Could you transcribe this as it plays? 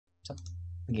So,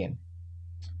 the game.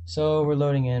 So we're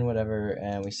loading in whatever,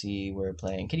 and we see we're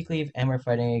playing Kitty Cleave, and we're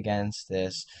fighting against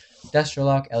this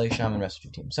Destrolock, Ellie Shaman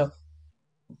Rescue team. So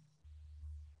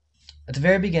at the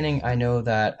very beginning, I know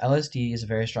that LSD is a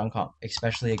very strong comp,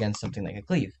 especially against something like a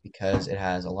Cleave, because it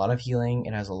has a lot of healing,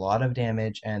 it has a lot of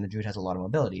damage, and the Druid has a lot of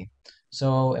mobility.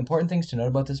 So important things to note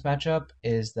about this matchup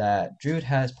is that Druid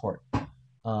has port.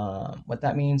 What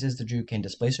that means is the Druid can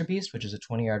Displacer Beast, which is a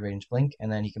 20-yard range blink,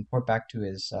 and then he can port back to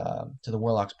his to the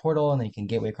Warlock's portal, and then he can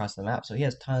gateway across the map. So he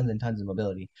has tons and tons of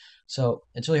mobility. So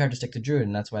it's really hard to stick to Druid,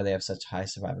 and that's why they have such high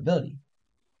survivability.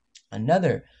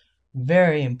 Another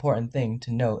very important thing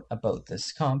to note about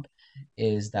this comp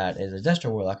is that it is a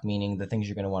Destro Warlock, meaning the things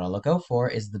you're going to want to look out for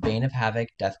is the Bane of Havoc,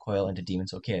 Death Coil, into Demon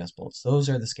Soul Chaos Bolts. Those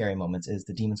are the scary moments, is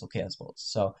the Demon Soul Chaos Bolts.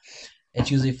 So it's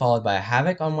usually followed by a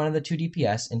Havoc on one of the two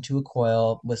DPS into a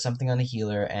coil with something on the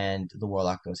healer, and the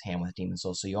Warlock goes ham with Demon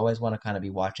Soul. So you always want to kind of be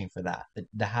watching for that.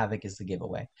 The Havoc is the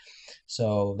giveaway.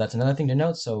 So that's another thing to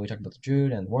note. So we talked about the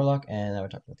Druid and the Warlock, and now we're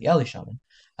talking about the Ellie Shaman.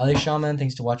 Ellie Shaman,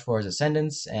 things to watch for is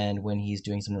Ascendance, and when he's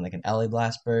doing something like an Ellie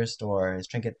Blast Burst or his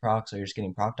Trinket procs, or you're just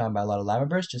getting procced on by a lot of Lava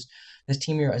Burst, just this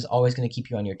team here is always going to keep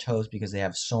you on your toes because they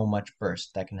have so much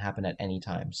burst that can happen at any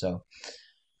time. So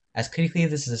as critically,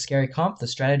 this is a scary comp. The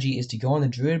strategy is to go on the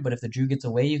Druid, but if the Druid gets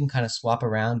away, you can kind of swap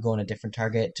around, go on a different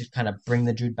target to kind of bring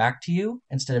the Druid back to you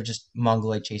instead of just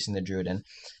Mongoloid chasing the Druid. And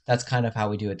that's kind of how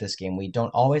we do it this game. We don't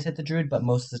always hit the Druid, but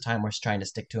most of the time we're trying to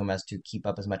stick to him as to keep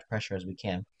up as much pressure as we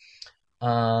can.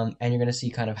 And you're going to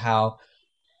see kind of how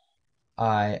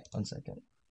one second.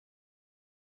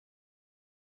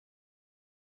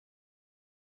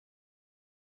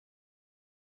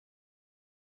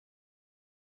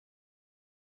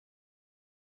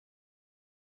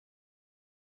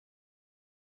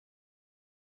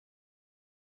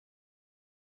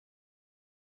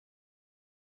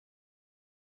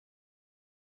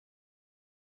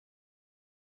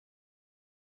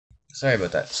 Sorry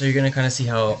about that. So you're gonna kind of see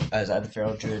how, as I, the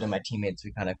Feral Druid, and my teammates,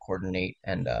 we kind of coordinate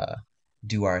and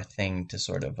do our thing to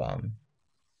sort of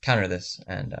counter this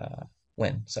and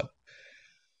win. So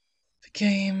the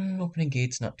game opening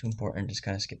gates not too important. Just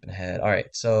kind of skipping ahead. All right,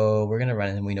 so we're gonna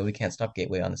run, and we know we can't stop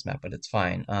gateway on this map, but it's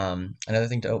fine. Another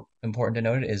thing important to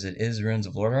note is it is Ruins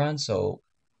of Lordaeron, so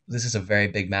this is a very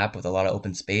big map with a lot of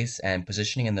open space, and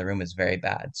positioning in the room is very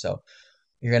bad. So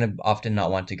you're going to often not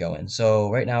want to go in.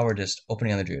 So right now we're just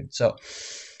opening on the Druid. So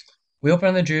we open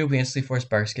on the Druid, we instantly force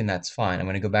Barkskin, that's fine. I'm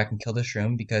going to go back and kill the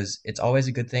Shroom because it's always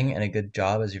a good thing and a good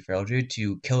job as your Feral Druid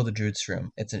to kill the Druid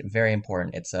Shroom. It's very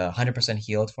important. It's 100%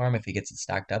 healed for him if he gets it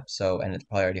stacked up, so, and it's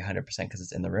probably already 100% because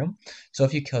it's in the room. So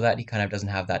if you kill that, he kind of doesn't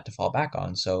have that to fall back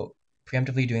on. So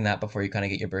preemptively doing that before you kind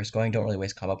of get your burst going, don't really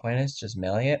waste combo points, just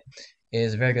melee it,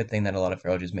 is a very good thing that a lot of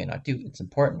Feral Druids may not do. It's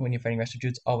important when you're fighting Rescue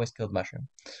Druids, always kill the Mushroom.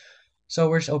 So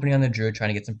we're just opening on the Druid, trying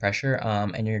to get some pressure,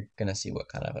 and you're going to see what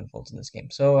kind of unfolds in this game.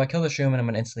 So I kill the Shroom, and I'm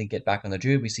going to instantly get back on the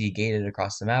Druid. We see gated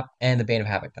across the map, and the Bane of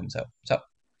Havoc comes out. So,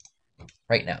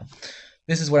 right now,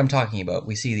 this is what I'm talking about.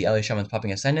 We see the Ellie Shaman's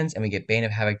popping Ascendance, and we get Bane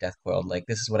of Havoc Death Coiled. Like,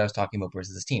 this is what I was talking about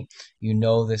versus this team. You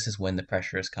know this is when the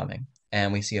pressure is coming.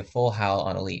 And we see a full Howl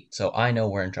on Elite. So I know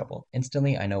we're in trouble.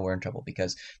 Instantly, I know we're in trouble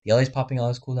because the Ellie's popping all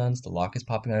his cooldowns, the Lock is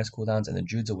popping on his cooldowns, and the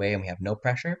Druid's away, and we have no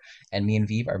pressure. And me and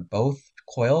Vive are both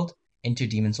coiled into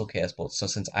Demon Soul Chaos Bolts. So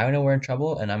since I know we're in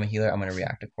trouble and I'm a healer, I'm going to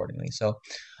react accordingly. So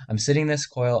I'm sitting this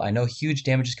coil. I know huge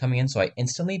damage is coming in, so I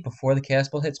instantly, before the Chaos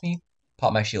Bolt hits me,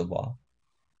 pop my Shield Wall.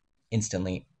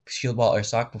 Instantly. Shield Wall or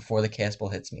Sock before the Chaos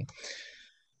Bolt hits me.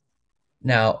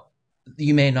 Now,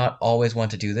 you may not always want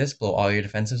to do this, blow all your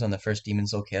defensives on the first Demon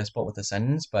Soul Chaos Bolt with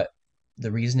Ascendance, but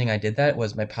the reasoning I did that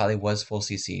was my Pally was full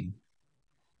CC'd.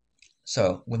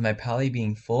 So, with my Pally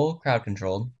being full crowd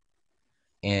controlled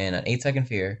in an 8-second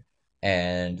fear,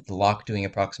 and the Lock doing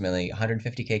approximately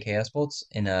 150k Chaos Bolts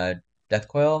in a Death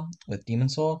Coil with Demon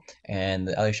Soul, and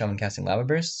the Ellie Shaman casting Lava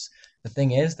Bursts, the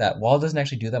thing is that wall doesn't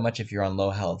actually do that much if you're on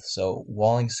low health, so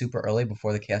walling super early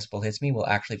before the Chaos Bolt hits me will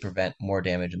actually prevent more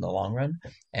damage in the long run,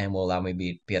 and will allow me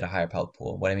to be at a higher health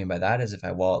pool. What I mean by that is if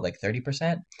I wall at like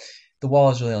 30%, the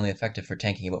wall is really only effective for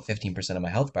tanking about 15% of my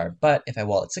health bar, but if I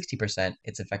wall at 60%,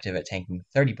 it's effective at tanking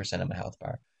 30% of my health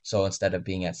bar. So instead of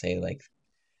being at, say, like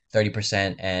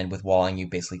 30%, and with walling you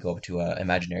basically go up to an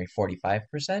imaginary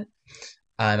 45%,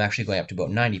 I'm actually going up to about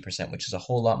 90%, which is a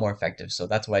whole lot more effective. So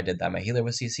that's why I did that. My healer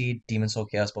was CC'd, Demon Soul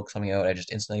Chaos Bolt coming out, I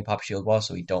just instantly pop Shield Wall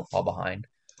so we don't fall behind.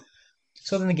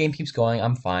 So then the game keeps going,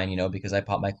 I'm fine, because I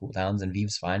pop my cooldowns, and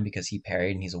Vive's fine because he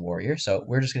parried and he's a warrior, so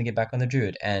we're just going to get back on the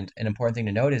Druid. And an important thing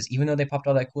to note is, even though they popped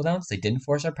all that cooldowns, they didn't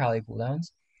force our Pally cooldowns,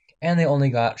 and they only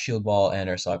got Shield Wall and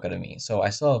Ursock out of me. So I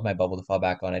still have my Bubble to fall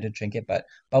back on. I did Trinket, but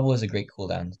Bubble is a great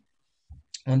cooldown.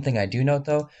 One thing I do note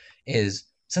though is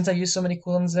since I use so many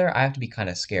cooldowns there, I have to be kind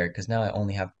of scared because now I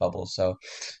only have bubbles. So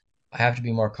I have to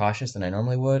be more cautious than I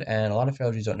normally would, and a lot of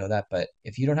feral Jews don't know that. But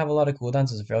if you don't have a lot of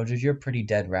cooldowns as a feral Jew, you're pretty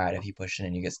dead rat if you push in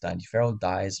and you get stunned. Feral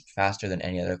dies faster than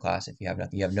any other class if you have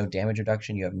nothing. You have no damage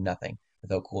reduction, you have nothing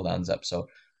without cooldowns up. So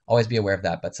always be aware of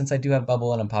that. But since I do have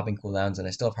bubble and I'm popping cooldowns and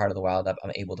I still have Heart of the Wild up,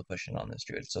 I'm able to push in on this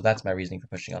druid. So that's my reasoning for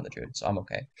pushing on the druid. So I'm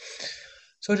okay.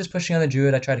 So just pushing on the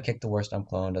druid, I try to kick the worst on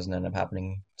clone, doesn't end up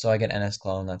happening. So I get NS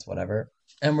clone, that's whatever.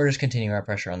 And we're just continuing our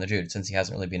pressure on the druid since he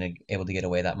hasn't really been able to get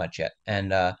away that much yet.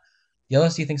 And the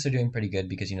LSD thinks they're doing pretty good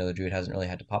because the druid hasn't really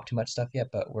had to pop too much stuff yet,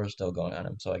 but we're still going on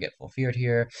him. So I get full feared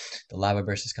here. The lava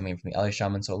burst is coming from the LA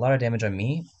shaman, so a lot of damage on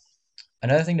me.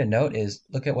 Another thing to note is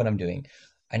look at what I'm doing.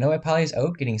 I know my Pally is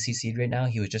out getting CC'd right now.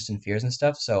 He was just in fears and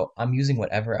stuff, so I'm using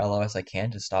whatever LOS I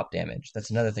can to stop damage. That's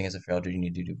another thing as a feral Druid you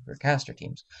need to do for caster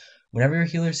teams. Whenever your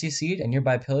healer CC'd and you're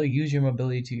by pillar, use your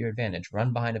mobility to your advantage.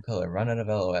 Run behind a pillar, run out of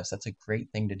LOS. That's a great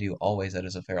thing to do always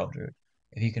as a feral Druid.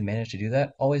 If you can manage to do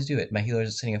that, always do it. My healer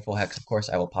is sitting at full hex. Of course,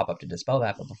 I will pop up to dispel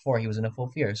that, but before he was in a full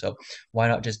fear, so why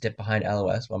not just dip behind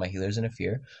LOS while my healer is in a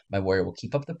fear? My warrior will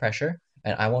keep up the pressure,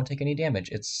 and I won't take any damage.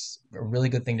 It's a really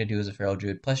good thing to do as a feral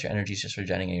druid. Plus, your energy is just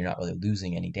regenerating, and you're not really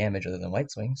losing any damage other than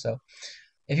white swing. So,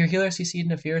 if your healer CC'd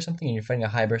in a fear or something, and you're fighting a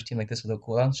high burst team like this without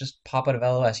cooldowns, just pop out of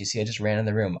LOS. You see, I just ran in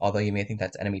the room. Although you may think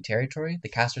that's enemy territory, the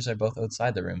casters are both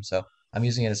outside the room, so I'm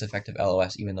using it as effective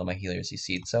LOS, even though my healer is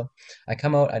CC'd. So, I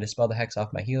come out, I dispel the hex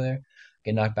off my healer,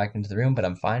 get knocked back into the room, but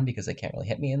I'm fine because they can't really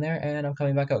hit me in there, and I'm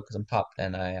coming back out because I'm topped,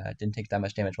 and I didn't take that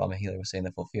much damage while my healer was sitting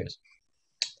the full fears.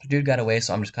 The druid got away,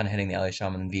 so I'm just kind of hitting the LA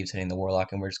Shaman, and Viv's hitting the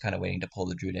Warlock, and we're just kind of waiting to pull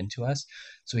the druid into us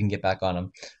so we can get back on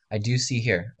him. I do see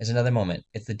here is another moment.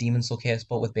 It's the Demon Soul Chaos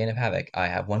Bolt with Bane of Havoc. I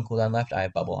have one cooldown left. I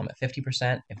have bubble. I'm at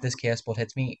 50%. If this Chaos Bolt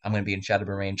hits me, I'm going to be in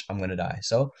Shadowburn range. I'm going to die.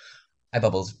 So I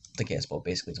bubbles the Chaos Bolt,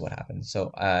 basically, is what happens.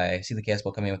 So I see the Chaos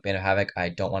Bolt coming with Bane of Havoc. I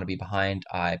don't want to be behind.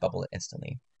 I bubble it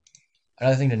instantly.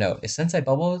 Another thing to note is since I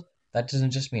bubbled, that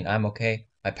doesn't just mean I'm okay.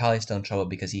 My Pally's still in trouble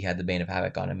because he had the Bane of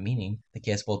Havoc on him, meaning the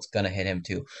Chaos Bolt's gonna hit him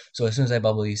too. So as soon as I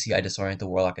bubble, you see I disorient the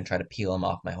Warlock and try to peel him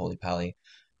off my Holy Pally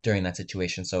during that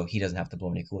situation so he doesn't have to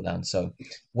blow any cooldowns. So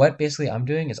what basically I'm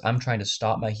doing is I'm trying to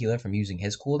stop my healer from using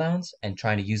his cooldowns and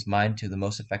trying to use mine to the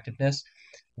most effectiveness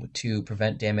to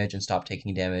prevent damage and stop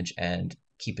taking damage and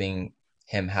keeping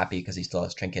him happy because he still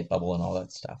has trinket, bubble, and all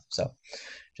that stuff. So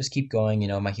just keep going.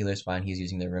 My healer's fine. He's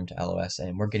using the room to LOS,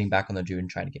 and we're getting back on the druid and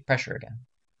trying to get pressure again.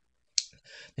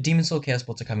 The Demon Soul Chaos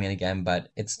Bolts are coming in again, but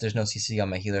there's no CC on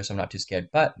my healer, so I'm not too scared.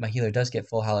 But my healer does get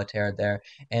full Halater there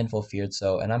and full feared,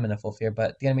 and I'm in a full fear,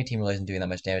 but the enemy team really isn't doing that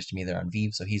much damage to me. They're on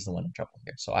Vive, so he's the one in trouble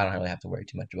here. So I don't really have to worry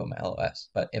too much about my LOS.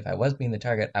 But if I was being the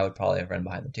target, I would probably have run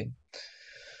behind them too.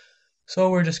 So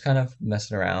we're just kind of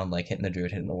messing around, like hitting the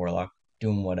druid, hitting the warlock,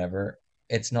 doing whatever.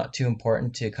 It's not too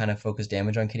important to kind of focus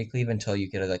damage on Kitty Cleave until you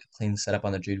get a clean setup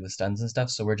on the druid with stuns and stuff.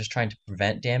 So we're just trying to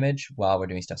prevent damage while we're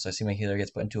doing stuff. So I see my healer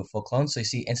gets put into a full clone. So you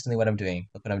see instantly what I'm doing.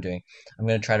 Look what I'm doing. I'm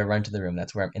going to try to run to the room.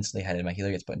 That's where I'm instantly headed. My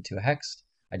healer gets put into a hex.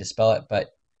 I dispel it,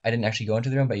 but I didn't actually go into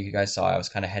the room, but you guys saw I was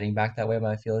kind of heading back that way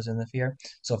when my feeler's in the fear.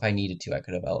 So if I needed to, I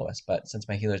could have LOS. But since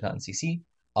my healer's not in CC,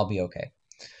 I'll be okay.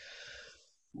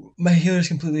 My healer's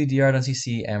completely DR'd on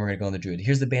CC, and we're going to go on the druid.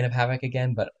 Here's the Bane of Havoc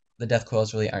again, but the death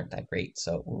coils really aren't that great,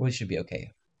 so we should be okay.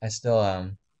 It's still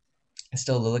a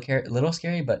little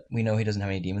scary, but we know he doesn't have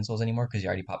any Demon Souls anymore because he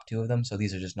already popped 2 of them, so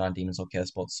these are just non-Demon Soul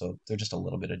Chaos Bolts, so they're just a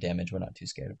little bit of damage. We're not too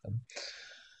scared of them.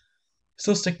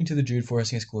 Still sticking to the druid,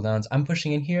 forcing his cooldowns. I'm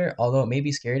pushing in here, although it may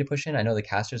be scary to push in. I know the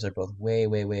casters are both way,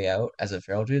 way, way out as a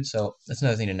feral druid, so that's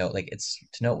another thing to note. It's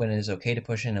to note when it is okay to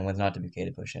push in and when it's not to be okay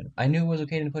to push in. I knew it was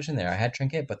okay to push in there. I had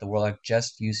trinket, but the warlock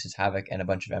just used his havoc and a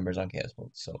bunch of embers on chaos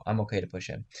bolts, so I'm okay to push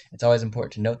in. It's always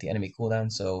important to note the enemy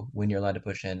cooldown, so when you're allowed to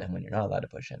push in and when you're not allowed to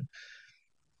push in.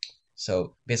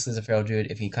 So basically, as a feral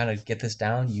druid, if you kind of get this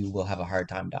down, you will have a hard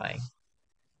time dying.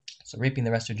 So raping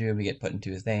the rest of druid, we get put into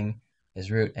his thing, his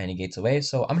root, and he gates away.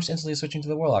 So I'm just instantly switching to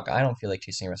the warlock. I don't feel like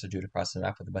chasing a rest of druid across the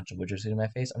map with a bunch of wizards in my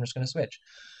face. I'm just going to switch.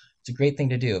 It's a great thing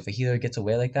to do. If a healer gets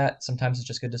away like that, sometimes it's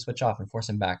just good to switch off and force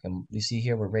him back. And you see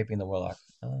here, we're raping the warlock.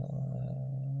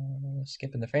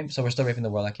 Skipping the frame. So we're still raping the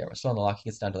warlock. Yeah, we're still on the lock. He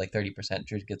gets down to like 30%.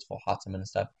 Druid gets full hot summon and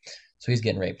stuff. So he's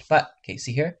getting raped. But, okay,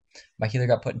 see here? My healer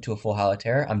got put into a full Howl of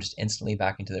Terror. I'm just instantly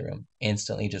back into the room.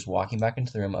 Instantly just walking back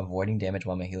into the room, avoiding damage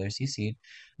while my healer CC'd.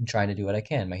 I'm trying to do what I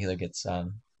can. My healer gets,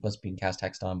 was being cast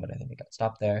text on, but I think it got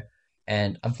stopped there.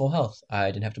 And I'm full health. I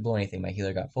didn't have to blow anything. My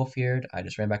healer got full feared. I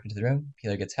just ran back into the room.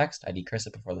 Healer gets hexed. I decurse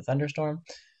it before the thunderstorm.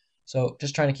 So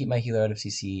just trying to keep my healer out of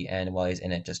CC, and while he's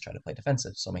in it, just try to play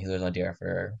defensive. So my healer's on DR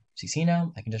for CC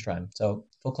now. I can just run. So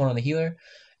full clone on the healer,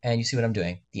 and you see what I'm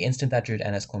doing. The instant that druid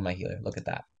NS clone my healer. Look at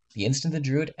that. The instant the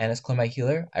druid and its my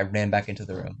healer, I ran back into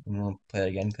the room. I'm gonna play that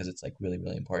again because it's like really,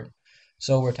 really important.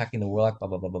 So we're attacking the warlock, blah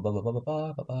blah blah blah blah blah blah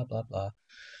blah blah blah blah blah.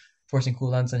 Forcing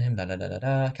cooldowns on him, da da da da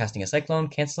da. Casting a cyclone,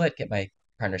 cancel it, get my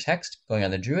partner's hexed. Going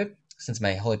on the druid. Since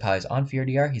my holy pally is on Fear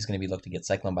DR, he's gonna be looked to get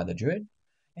cyclone by the druid.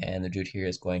 And the druid here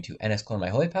is going to NS clone my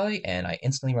holy pally, and I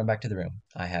instantly run back to the room.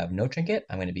 I have no trinket.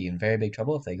 I'm going to be in very big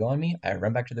trouble if they go on me. I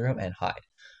run back to the room and hide.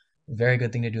 Very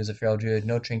good thing to do as a feral druid.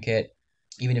 No trinket.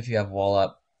 Even if you have wall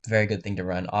up, very good thing to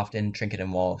run. Often trinket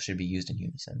and wall should be used in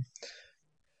unison.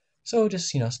 So just,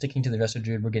 sticking to the Dresser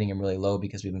Druid, we're getting him really low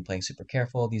because we've been playing super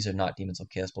careful. These are not Demons of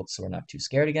Chaos Bolts, so we're not too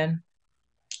scared again.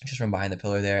 Just run behind the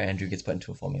pillar there, and Drew gets put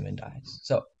into a full meme and dies.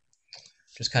 So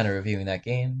just kind of reviewing that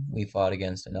game, we fought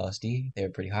against an LSD. They were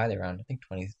pretty high. They were around, I think,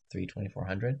 23,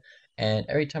 2400. And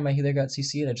every time my healer got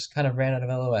CC'd, I just kind of ran out of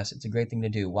LOS. It's a great thing to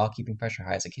do while keeping pressure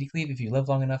high. It's a kitty cleave. If you live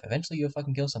long enough, eventually you'll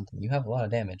fucking kill something. You have a lot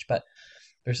of damage. But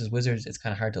versus wizards, it's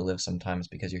kind of hard to live sometimes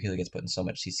because your healer gets put in so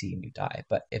much CC and you die.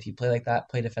 But if you play like that,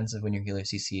 play defensive when your healer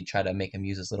CC, try to make him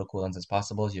use as little cooldowns as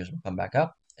possible. Yours will come back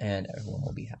up, and everyone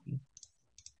will be happy.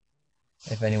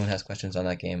 If anyone has questions on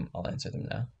that game, I'll answer them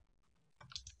now.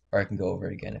 Or I can go over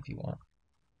it again if you want.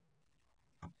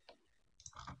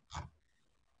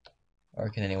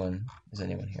 Or is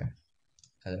anyone here?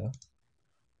 Hello?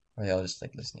 Or are they all just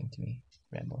like listening to me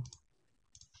ramble?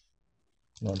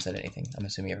 No one said anything. I'm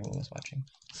assuming everyone was watching.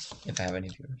 If I have any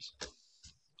viewers.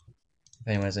 If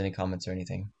anyone has any comments or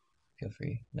anything, feel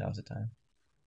free. Now's the time.